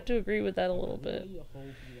like, I have to agree with that a little bit.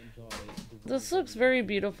 This looks very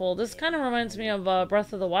beautiful. This kind of reminds me of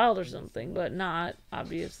Breath of the Wild or something, but not,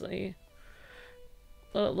 obviously.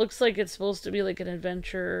 Well, it looks like it's supposed to be like an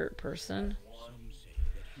adventure person.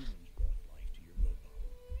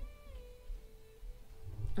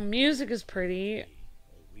 The music is pretty.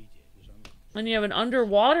 And you have an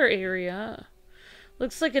underwater area.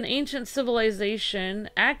 Looks like an ancient civilization.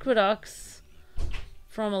 Aqueducts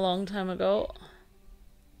from a long time ago.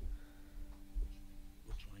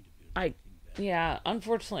 Yeah,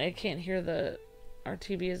 unfortunately I can't hear our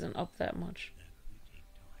TV isn't up that much.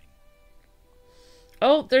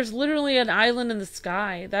 Oh, there's literally an island in the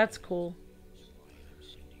sky. That's cool.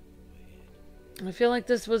 I feel like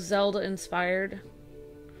this was Zelda inspired.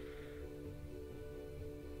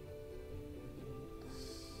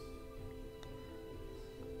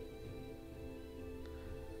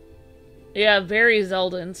 Yeah, very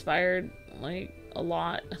Zelda inspired, like a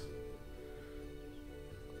lot.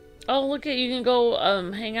 Oh, look at, you can go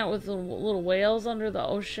hang out with the little whales under the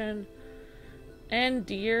ocean and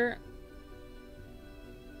deer.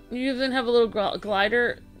 You even have a little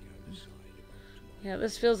glider. Yeah,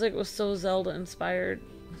 this feels like it was so Zelda inspired.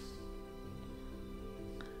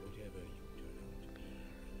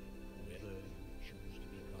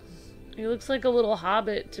 He looks like a little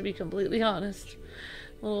hobbit, to be completely honest.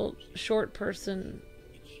 Little short person.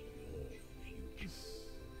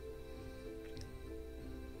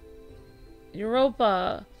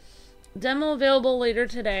 Europa. Demo available later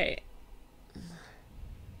today.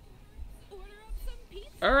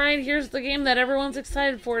 Alright, here's the game that everyone's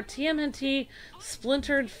excited for. TMNT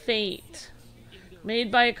Splintered Fate.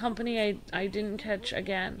 Made by a company I didn't catch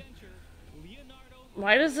again.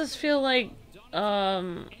 Why does this feel like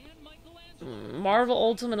Marvel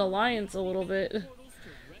Ultimate Alliance a little bit?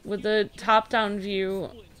 With the top-down view.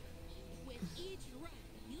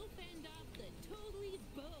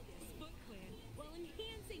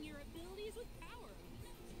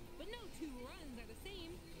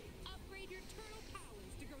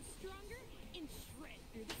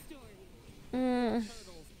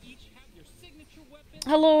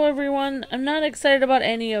 Hello everyone. I'm not excited about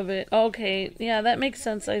any of it. Okay, yeah, that makes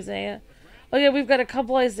sense, Isaiah. Oh yeah, we've got a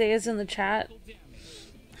couple Isaiahs in the chat.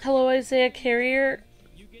 Hello, Isaiah Carrier.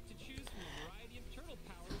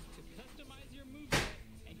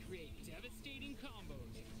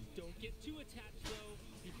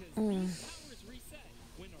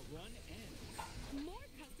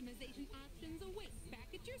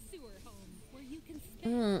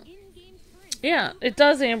 Yeah, it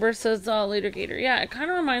does, Amber, says Later Gator. Yeah, it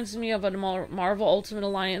kind of reminds me of a Marvel Ultimate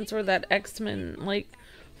Alliance or that X-Men, like,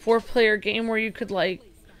 4-player game where you could, like,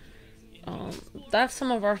 that's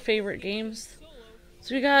some of our favorite games.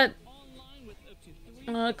 So we got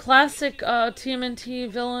classic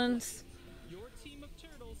TMNT villains.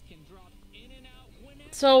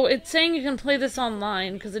 So it's saying you can play this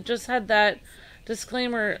online because it just had that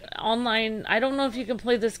disclaimer online. I don't know if you can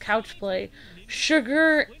play this couch play.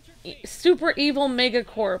 Super Evil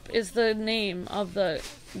Megacorp is the name of the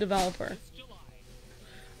developer.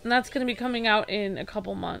 And that's going to be coming out in a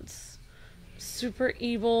couple months. Super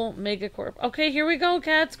Evil Megacorp. Okay, here we go.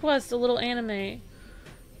 Cat's Quest, a little anime.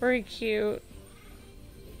 Very cute.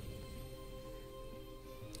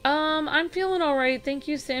 I'm feeling alright. Thank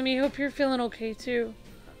you, Sammy. Hope you're feeling okay too.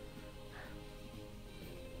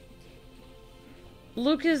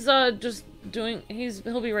 Luke is just doing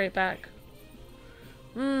he'll be right back.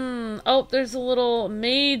 Oh, there's a little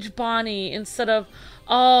Mage Bonnie instead of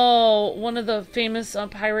one of the famous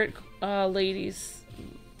pirate ladies.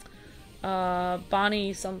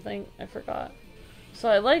 Bonnie something, I forgot.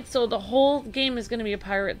 So the whole game is gonna be a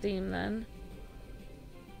pirate theme then.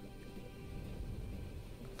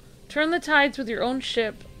 Turn the tides with your own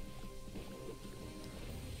ship.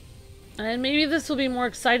 And maybe this will be more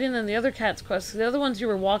exciting than the other Cat's Quest. The other ones you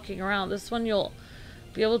were walking around. This one you'll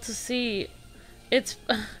be able to see. It's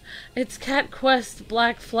Cat Quest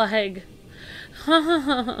Black Flag.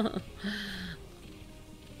 Now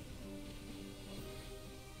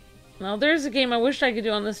there's a game I wish I could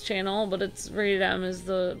do on this channel, but it's rated M. Is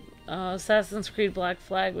the Assassin's Creed Black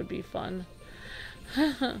Flag would be fun.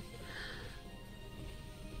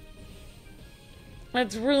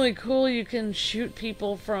 That's really cool. You can shoot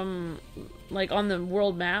people from, like, on the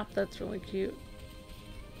world map. That's really cute.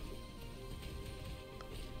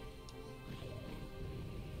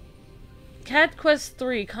 Cat Quest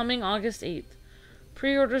 3 coming August 8th.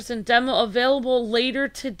 Pre-orders and demo available later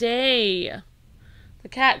today. The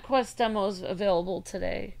Cat Quest demo is available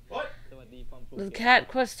today. What? The Cat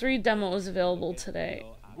Quest 3 demo is available today.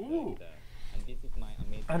 Ooh.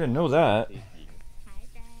 I didn't know that.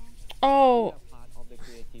 Oh.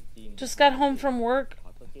 Just got home from work.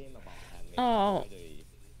 Oh.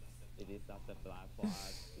 It is such a blast for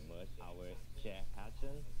us to merge our shared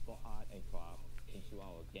passion for art and craft into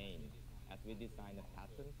our game as we design a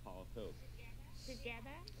pattern called Hope.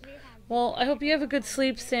 Well, I hope you have a good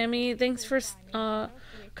sleep, Sammy. Thanks for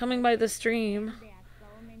coming by the stream.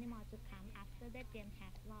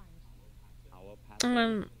 Our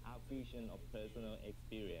fusion of personal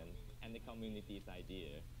experience and the community's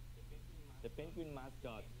idea. The penguin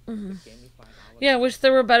mascot. Yeah, I wish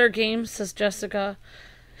there were better games, says Jessica.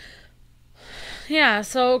 Yeah,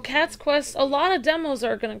 so Cat's Quest, a lot of demos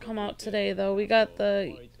are going to come out today, though. We got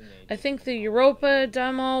I think the Europa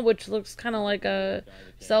demo, which looks kind of like a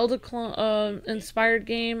Zelda inspired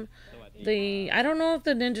game. I don't know if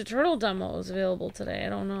the Ninja Turtle demo is available today. I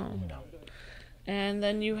don't know. And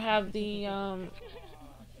then you have the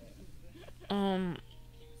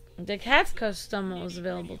Cat's Quest demo is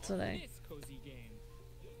available today.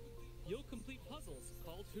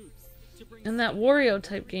 And that Wario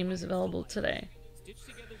type game is available today. Stitch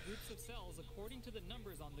together groups of cells according to the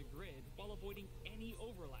numbers on the grid while avoiding any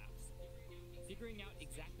overlaps. Figuring out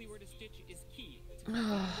exactly where to stitch is key.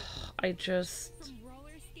 I just... From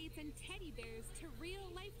roller skates and teddy bears to real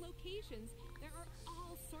life locations, there are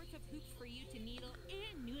all sorts of hoops for you to needle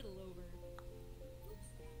and noodle over.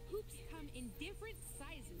 Hoops come in different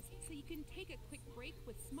sizes, so you can take a quick break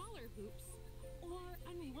with smaller hoops or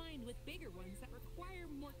unwind with bigger ones that require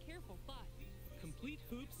more careful thought. Complete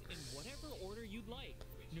hoops in whatever order you'd like.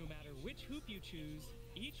 No matter which hoop you choose,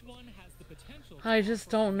 each one has the potential. I just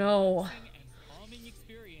don't know.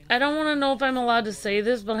 I don't want to know if I'm allowed to say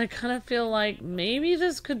this, but I kind of feel like maybe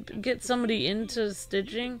this could get somebody into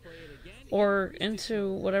stitching or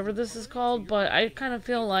into whatever this is called, but I kind of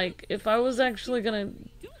feel like if I was actually going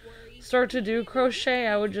to start to do crochet,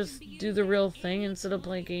 I would just do the real thing instead of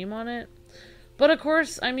play a game on it. But of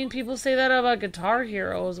course, I mean, people say that about Guitar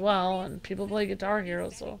Hero as well, and people play Guitar Hero,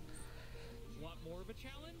 so... Want more of a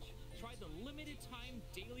challenge? Try the limited time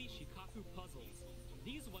daily Shikaku puzzles.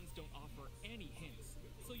 These ones don't offer any hints,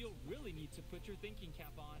 so you'll really need to put your thinking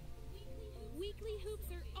cap on. Weekly hoops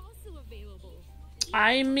are also available.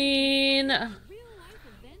 I mean...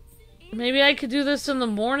 maybe I could do this in the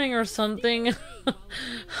morning or something.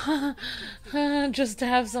 Just to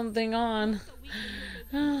have something on.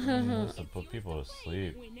 To put people to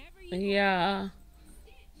sleep. Yeah.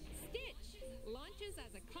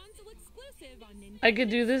 I could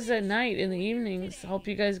do this at night in the evenings. Help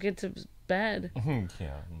you guys get to bed.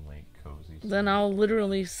 Yeah, late cozy. Then I'll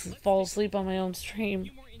literally fall asleep on my own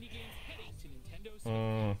stream.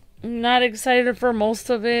 Not excited for most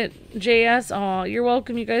of it. JS, aw, you're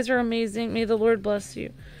welcome. You guys are amazing. May the Lord bless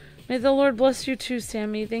you. May the Lord bless you too,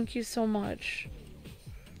 Sammy. Thank you so much.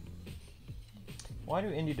 Why do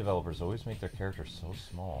indie developers always make their characters so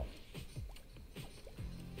small?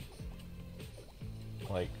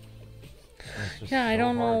 Like, it's just yeah, I so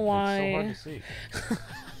don't know hard. why. It's so hard to see.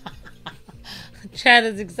 Chad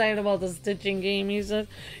is excited about the stitching game. He said,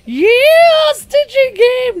 "Yeah, stitching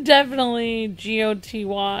game, definitely."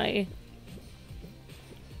 GOTY.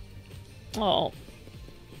 Oh.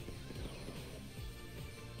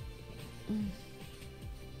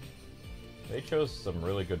 They chose some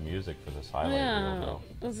really good music for this highlight Yeah, reel,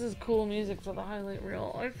 though. this is cool music for the highlight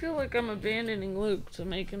reel. I feel like I'm abandoning Luke to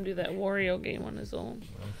make him do that Wario game on his own.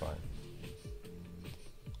 I'm fine.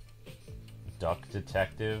 Duck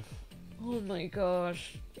Detective. Oh my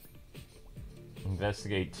gosh.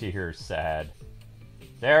 Investigate Tears. Sad.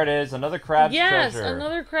 There it is. Another Crab's Treasure. Yes,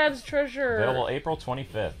 another Crab's Treasure. Available April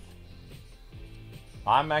 25th.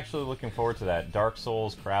 I'm actually looking forward to that Dark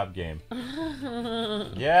Souls crab game.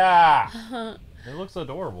 Yeah! It looks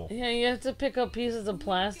adorable. Yeah, you have to pick up pieces of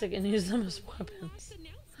plastic and use them as weapons.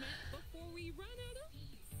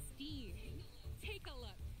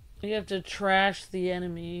 You have to trash the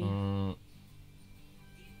enemy.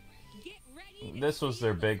 This was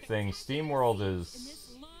their big thing. SteamWorld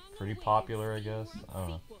is pretty popular, I guess. I don't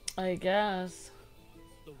know. I guess.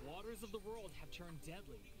 The waters of the world have turned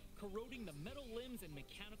deadly, corroding the metal limbs and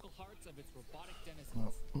mechanical hearts of its robotic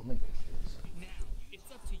denizens. Now,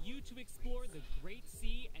 it's up to you to explore the Great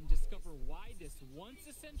Sea and discover why this once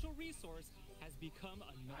essential resource has become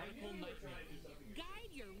a nautical nightmare.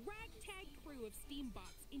 Guide your ragtag crew of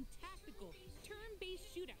steambots in tactical, turn-based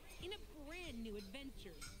shootouts in a brand new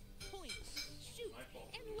adventure. Point, shoot,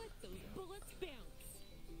 and let those bullets bounce.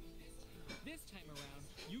 This time around,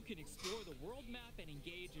 you can explore the world map and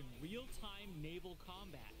engage in real-time naval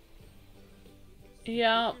combat.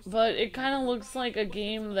 Yeah, but it kind of looks like a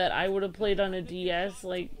game that I would have played on a DS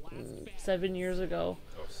like 7 years ago.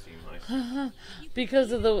 Oh, Steam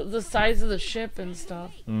because of the size of the ship and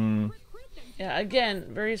stuff. Mm. Yeah, again,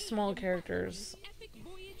 very small characters.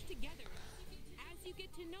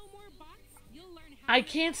 I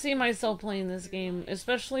can't see myself playing this game,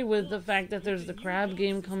 especially with the fact that there's the crab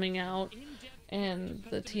game coming out and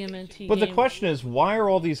the TMNT But game. the question is, why are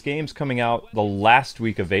all these games coming out the last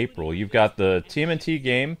week of April? You've got the TMNT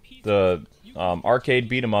game, the arcade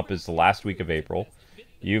beat 'em up is the last week of April.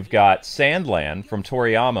 You've got Sandland from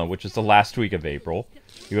Toriyama, which is the last week of April.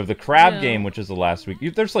 You have the Crab game, which is the last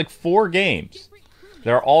week. There's like 4 games.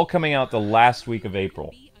 They're all coming out the last week of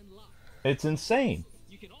April. It's insane.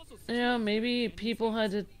 Yeah, maybe people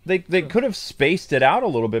had to... They could have spaced it out a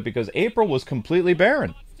little bit because April was completely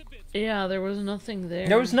barren. Yeah, there was nothing there.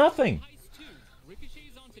 There was nothing.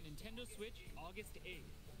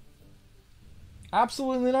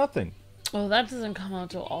 Absolutely nothing. Oh, that doesn't come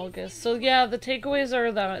out till August. So yeah, the takeaways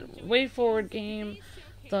are that Way Forward game,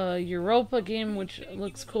 the Europa game, which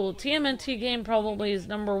looks cool. TMNT game probably is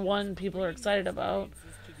 #1 people are excited about.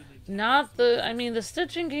 Not the... I mean, the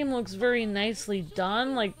stitching game looks very nicely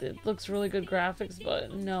done. Like, it looks really good graphics,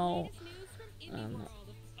 but no.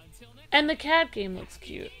 And the cat game looks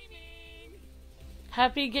cute.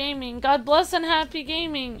 Happy gaming. God bless and happy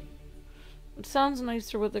gaming. It sounds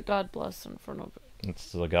nicer with the God bless in front of it.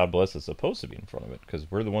 It's the God bless is supposed to be in front of it because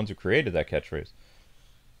we're the ones who created that catchphrase.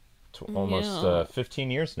 Almost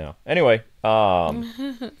 15 years now. Anyway,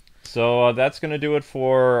 so that's going to do it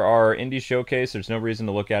for our indie showcase. There's no reason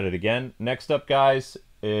to look at it again. Next up, guys,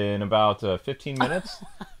 in about 15 minutes.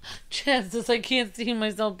 Chad says, I can't see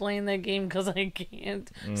myself playing that game because I can't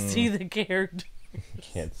see the characters.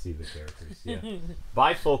 Can't see the characters, yeah.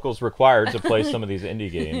 Bifocals required to play some of these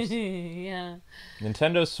indie games. Yeah.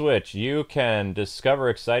 Nintendo Switch, you can discover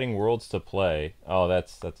exciting worlds to play. Oh,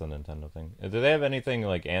 that's a Nintendo thing. Do they have anything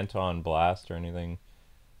like Anton Blast or anything?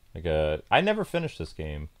 Like I never finished this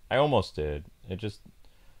game. I almost did. It just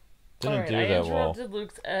didn't do that well. I interrupted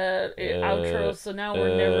Luke's outro, so now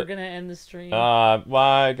we're never gonna end the stream. Well,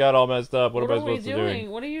 I got all messed up. What am I supposed to do?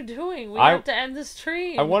 What are you doing? We have to end the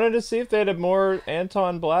stream. I wanted to see if they had a more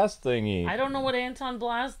Anton Blast thingy. I don't know what Anton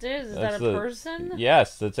Blast is. Is that a person?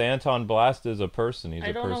 Yes, it's Anton Blast is a person. He's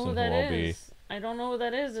I don't know who that is. I don't know who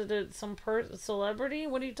that is. Is it some celebrity?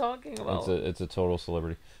 What are you talking about? It's a total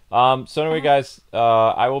celebrity. So anyway, guys,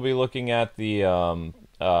 I will be looking at the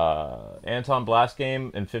Anton Blast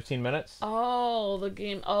game in 15 minutes. Oh, the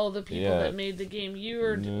game. Oh, the people that made the game you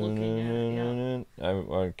were looking at. Yeah.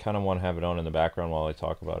 I kind of want to have it on in the background while I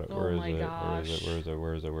talk about it. Oh Where is my it? gosh.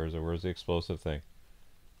 Where's the explosive thing?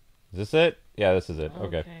 Is this it? Yeah, this is it.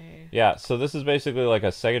 Okay. Yeah, so this is basically like a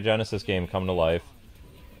Sega Genesis game come to life.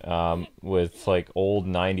 With like old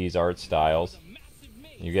 90s art styles.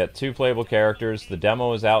 You get 2 playable characters. The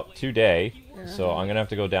demo is out today, so I'm gonna have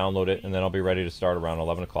to go download it, and then I'll be ready to start around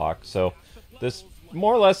 11 o'clock. So this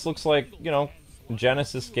more or less looks like, you know,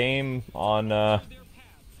 Genesis game on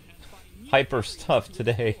hyper stuff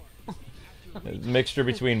today. A mixture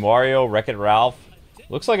between Wario, Wreck-It Ralph.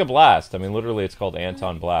 Looks like a blast. I mean, literally, it's called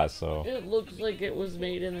Anton Blast, so... It looks like it was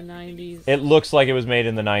made in the 90s. It looks like it was made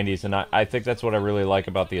in the 90s, and I think that's what I really like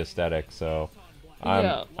about the aesthetic, so...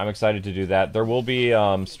 I'm excited to do that. There will be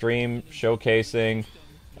stream showcasing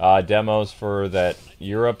demos for that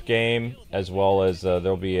Europe game, as well as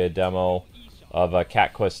there'll be a demo of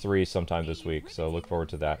Cat Quest 3 sometime this week, so look forward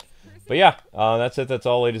to that. But yeah, that's it. That's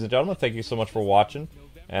all, ladies and gentlemen. Thank you so much for watching.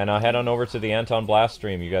 And head on over to the Anton Blast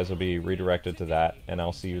stream. You guys will be redirected to that, and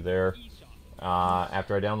I'll see you there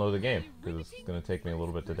after I download the game, because it's going to take me a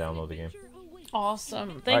little bit to download the game.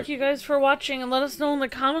 Awesome. Thank you guys for watching, and let us know in the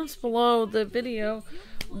comments below the video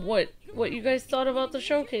what you guys thought about the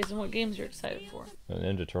showcase and what games you're excited for. The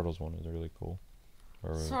Ninja Turtles one is really cool.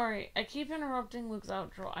 Sorry, I keep interrupting Luke's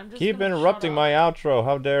outro. I'm just keep interrupting my outro.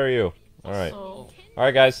 How dare you? Alright.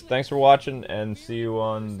 Alright, guys. Thanks for watching, and see you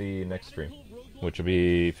on the next stream, which will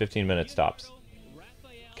be 15 minutes tops.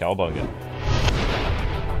 Cowabunga.